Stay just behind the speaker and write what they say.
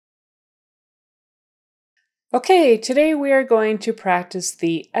Okay, today we are going to practice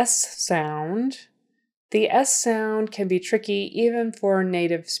the S sound. The S sound can be tricky even for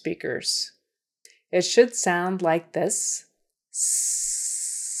native speakers. It should sound like this.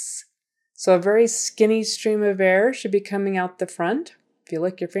 S. So a very skinny stream of air should be coming out the front. If you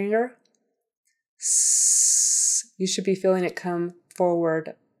lick your finger, S. You should be feeling it come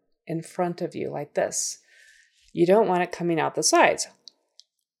forward in front of you like this. You don't want it coming out the sides.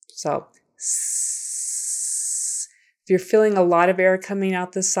 So S. If you're feeling a lot of air coming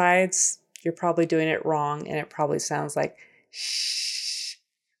out the sides, you're probably doing it wrong, and it probably sounds like shh,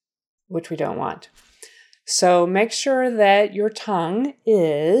 which we don't want. So make sure that your tongue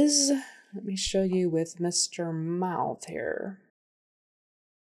is, let me show you with Mr. Mouth here.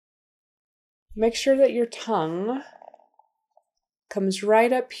 Make sure that your tongue comes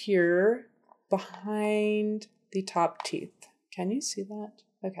right up here behind the top teeth. Can you see that?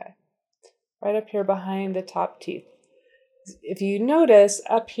 Okay. Right up here behind the top teeth. If you notice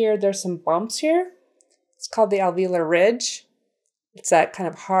up here, there's some bumps here. It's called the alveolar ridge. It's that kind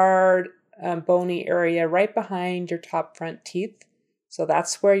of hard, bony area right behind your top front teeth. So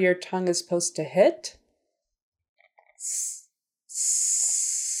that's where your tongue is supposed to hit.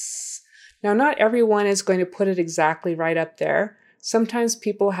 Now, not everyone is going to put it exactly right up there. Sometimes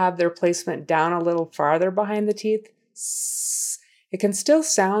people have their placement down a little farther behind the teeth. It can still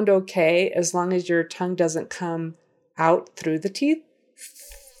sound okay as long as your tongue doesn't come out through the teeth,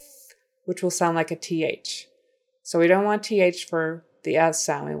 which will sound like a TH. So we don't want TH for the S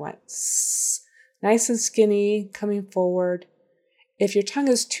sound. We want S. Nice and skinny, coming forward. If your tongue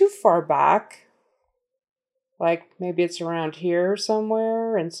is too far back, like maybe it's around here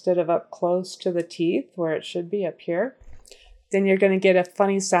somewhere instead of up close to the teeth where it should be up here, then you're going to get a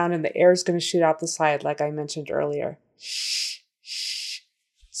funny sound and the air is going to shoot out the side like I mentioned earlier. Shh, shh.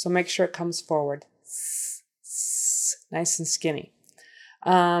 So make sure it comes forward. Nice and skinny.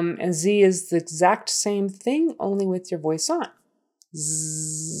 And Z is the exact same thing, only with your voice on.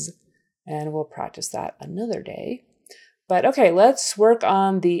 Z. And we'll practice that another day. But okay, let's work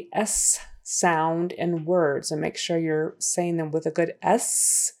on the S sound in words and make sure you're saying them with a good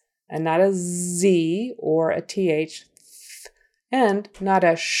S and not a Z or a TH and not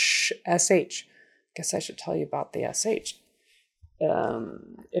a SH. Guess I should tell you about the SH.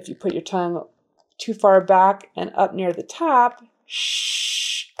 If you put your tongue too far back and up near the top,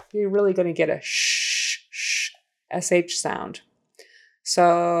 shh, you're really going to get a shh, SH sound.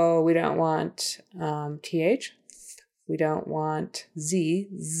 So we don't want TH. We don't want Z.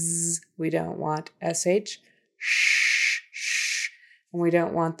 We don't want SH. Shh. And we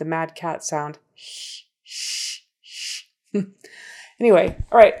don't want the mad cat sound. Anyway,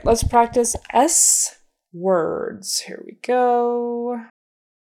 all right, let's practice S words. Here we go.